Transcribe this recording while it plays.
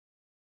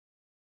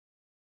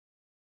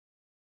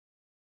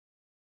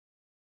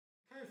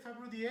Okay,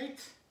 February the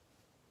 8th.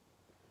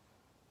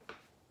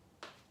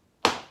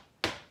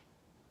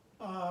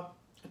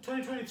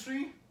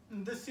 2023,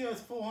 and this year is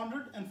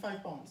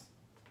 405 pounds.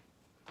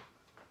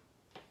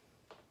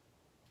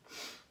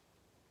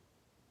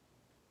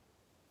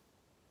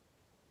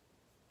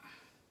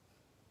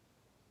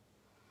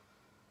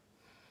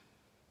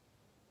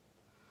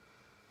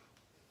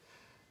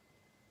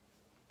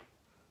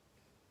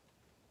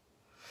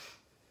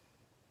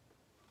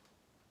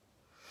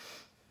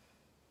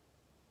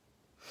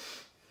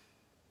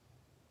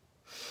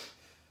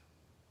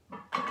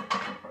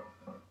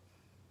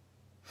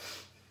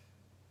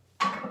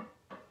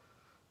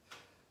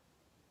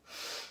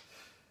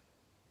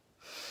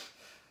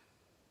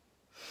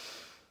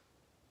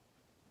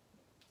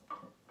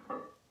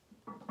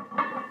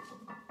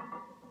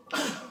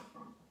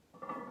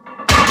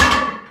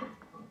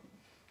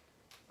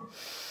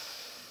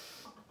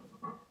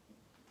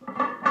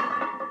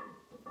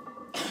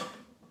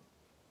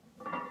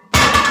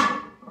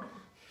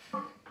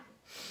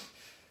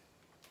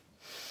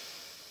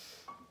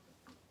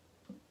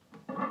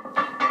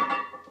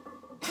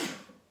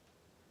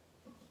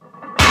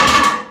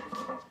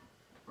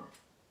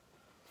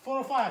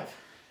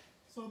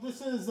 So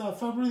this is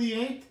February the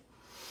 8th,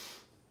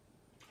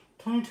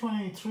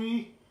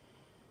 2023.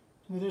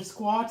 We did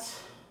squats,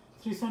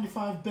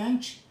 375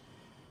 bench,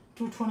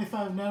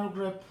 225 narrow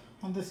grip,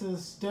 and this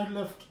is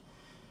deadlift.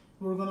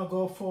 We're gonna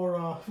go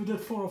for, we did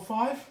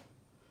 405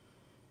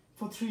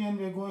 for 3, and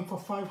we're going for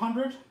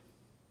 500.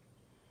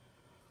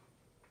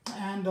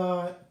 And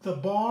the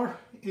bar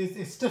is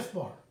a stiff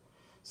bar.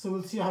 So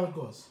we'll see how it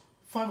goes.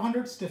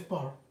 500 stiff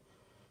bar.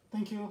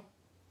 Thank you.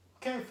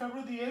 Okay,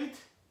 February the 8th.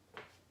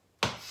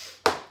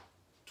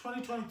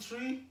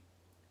 2023,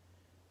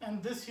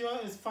 and this here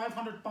is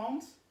 500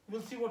 pounds.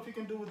 We'll see what we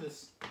can do with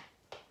this.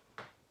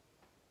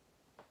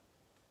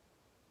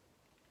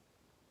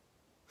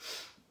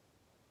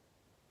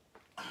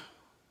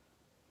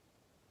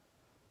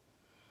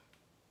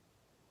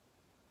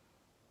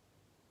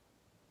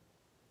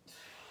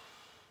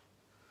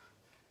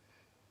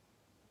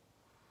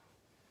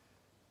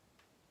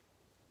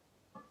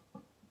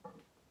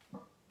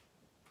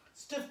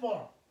 Stiff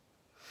bar.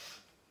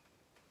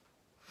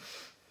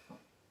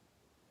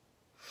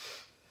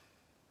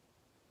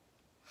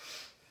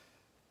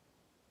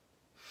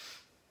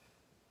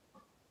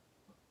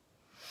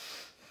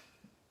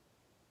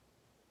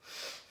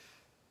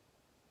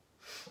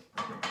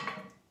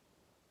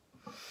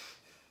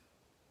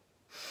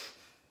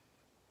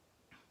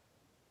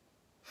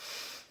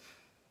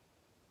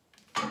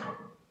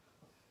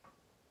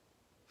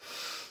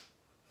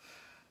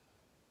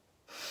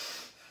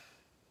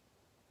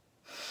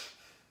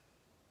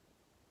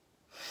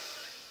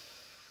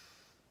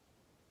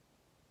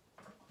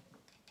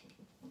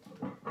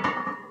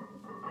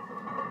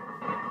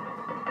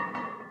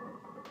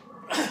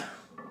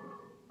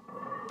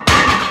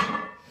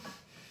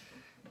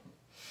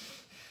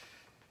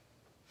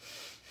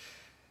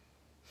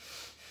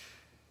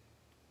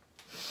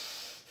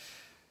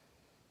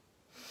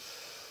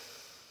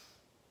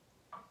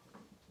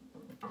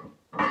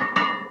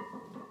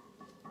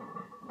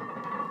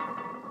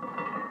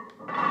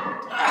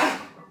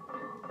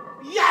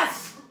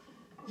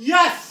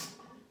 Yes!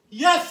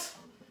 Yes!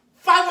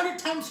 500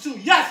 times 2,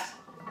 yes!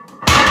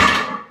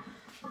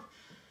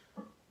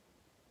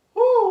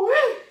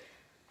 Woo-wee!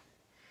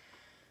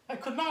 I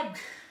could not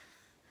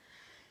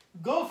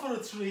go for a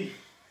 3,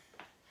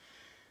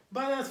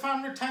 but that's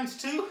 500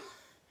 times 2,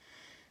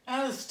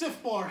 and a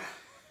stiff bar.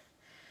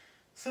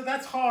 So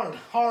that's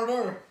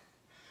harder.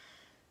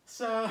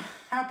 So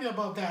happy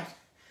about that.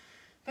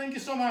 Thank you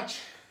so much.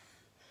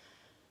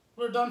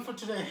 We're done for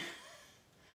today.